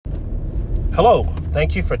Hello,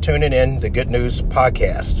 thank you for tuning in the Good News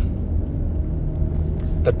Podcast.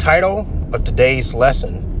 The title of today's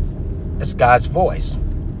lesson is God's Voice.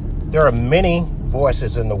 There are many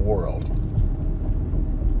voices in the world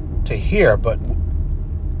to hear, but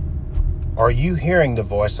are you hearing the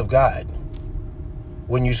voice of God?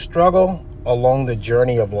 When you struggle along the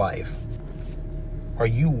journey of life, are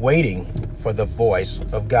you waiting for the voice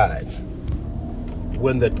of God?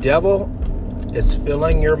 When the devil is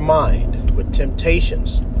filling your mind with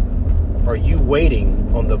temptations, are you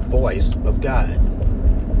waiting on the voice of God?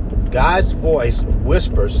 God's voice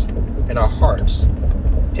whispers in our hearts.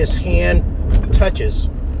 His hand touches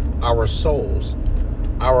our souls.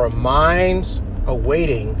 Our minds are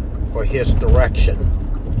waiting for His direction.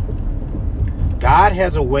 God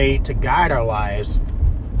has a way to guide our lives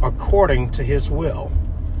according to His will.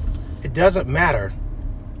 It doesn't matter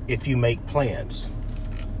if you make plans.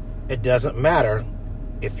 It doesn't matter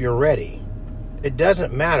if you're ready. It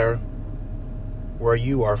doesn't matter where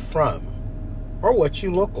you are from or what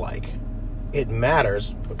you look like. It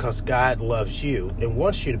matters because God loves you and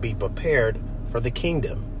wants you to be prepared for the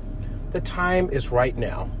kingdom. The time is right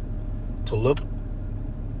now to look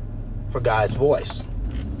for God's voice.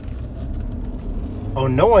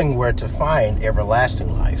 On knowing where to find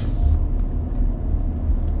everlasting life.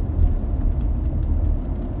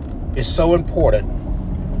 It's so important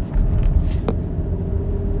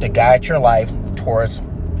to guide your life towards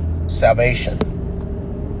salvation.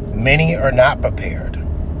 Many are not prepared.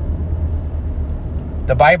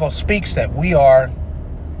 The Bible speaks that we are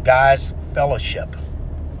God's fellowship.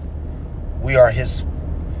 We are His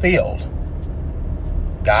field,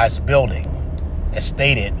 God's building, as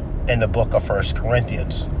stated in the book of 1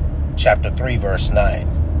 Corinthians, chapter 3, verse 9.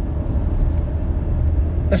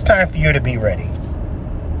 It's time for you to be ready.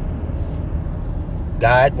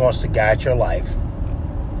 God wants to guide your life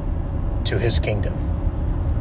to His kingdom.